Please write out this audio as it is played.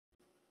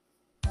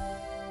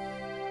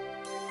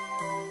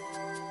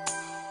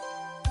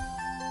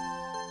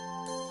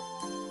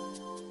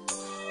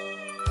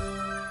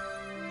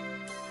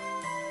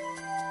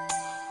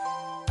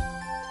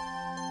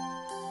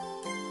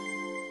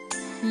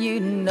you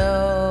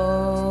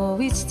know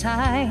it's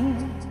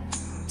time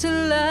to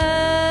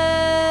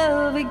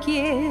love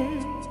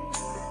again.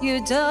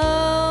 You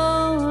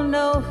don't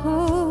know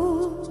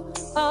who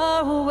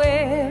or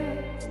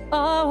where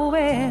or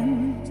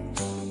when,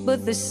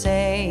 but the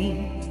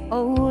same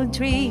old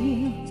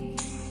dream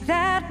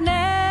that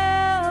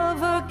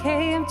never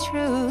came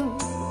true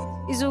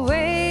is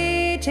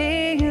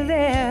waiting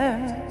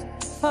there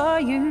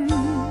for you.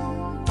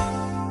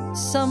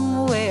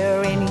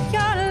 Somewhere in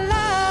your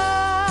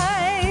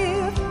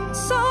life,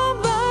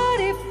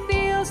 somebody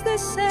feels the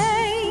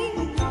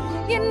same.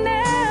 You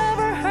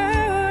never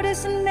heard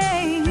his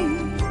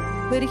name,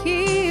 but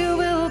he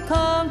will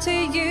come to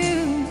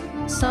you.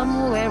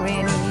 Somewhere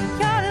in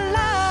your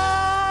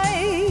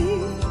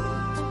life,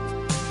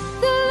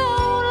 the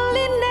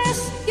loneliness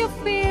you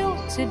feel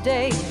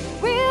today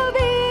will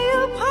be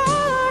a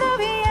part of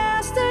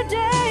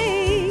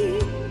yesterday.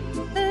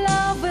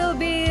 Love will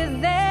be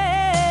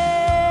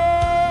there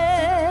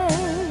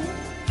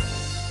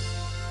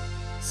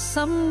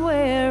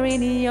somewhere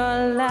in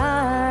your life.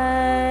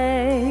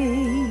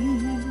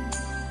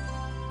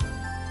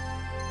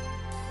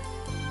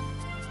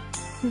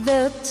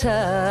 The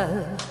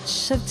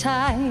touch of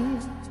time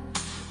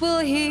will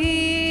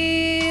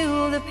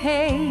heal the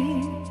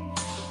pain.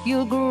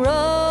 You'll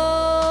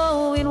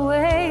grow in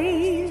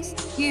ways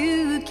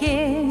you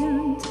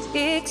can't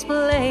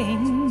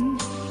explain,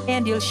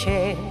 and you'll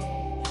share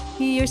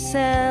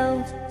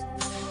yourself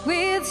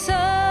with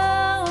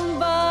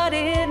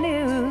somebody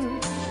new,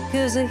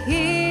 'cause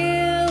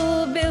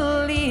he'll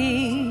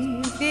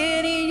believe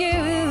in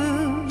you.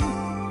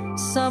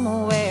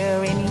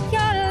 Somewhere in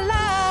your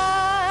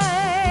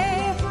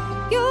life,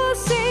 you'll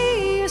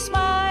see a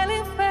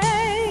smiling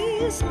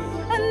face,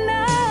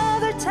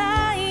 another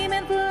time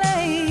and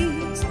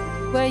place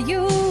where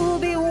you'll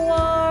be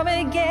warm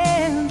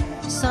again.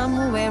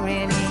 Somewhere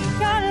in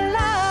your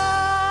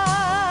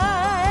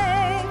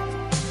life,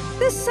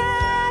 the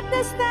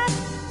sadness that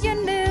you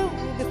knew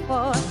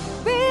before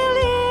will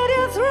lead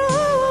you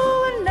through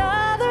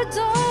another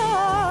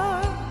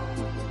door,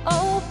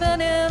 open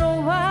and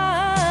wide.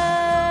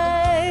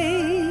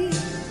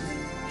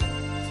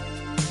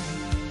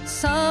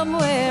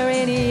 Somewhere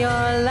in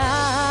your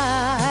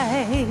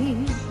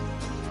life,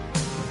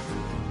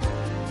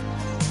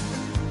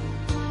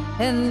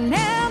 an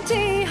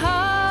empty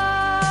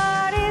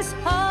heart is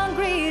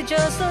hungry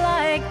just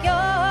like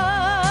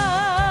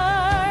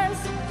yours.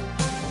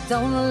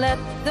 Don't let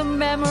the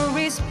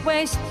memories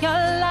waste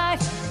your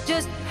life.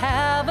 Just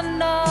have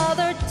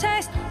another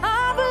taste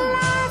of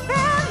life,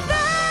 and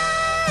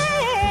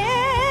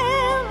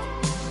then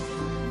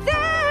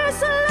there's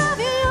a love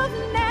you've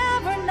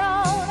never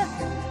known,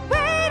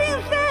 waiting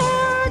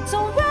there to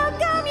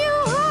welcome you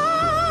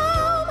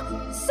home.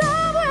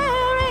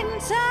 Somewhere in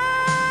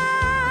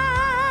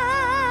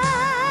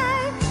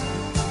time,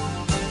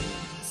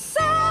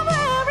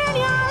 somewhere in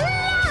your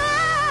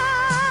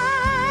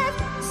life,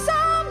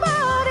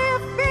 somebody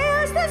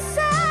feels the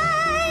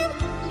same.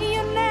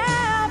 You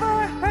never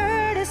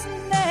heard his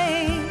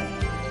name,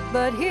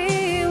 but he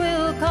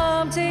will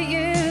come to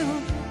you.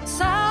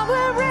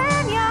 Somewhere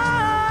in your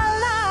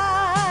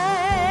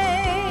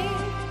life,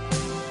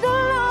 the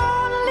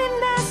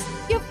loneliness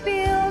you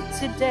feel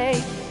today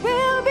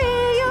will be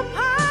a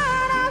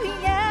part of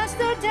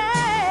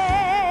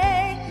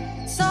yesterday.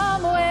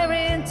 Somewhere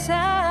in time,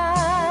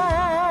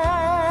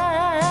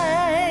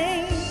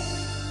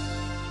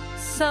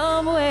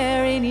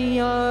 somewhere in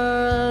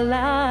your life.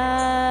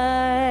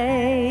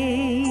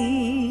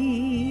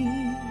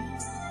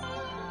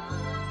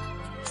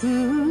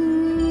 Ooh.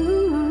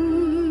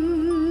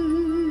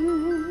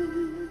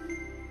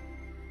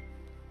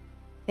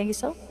 Thank you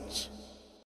so much.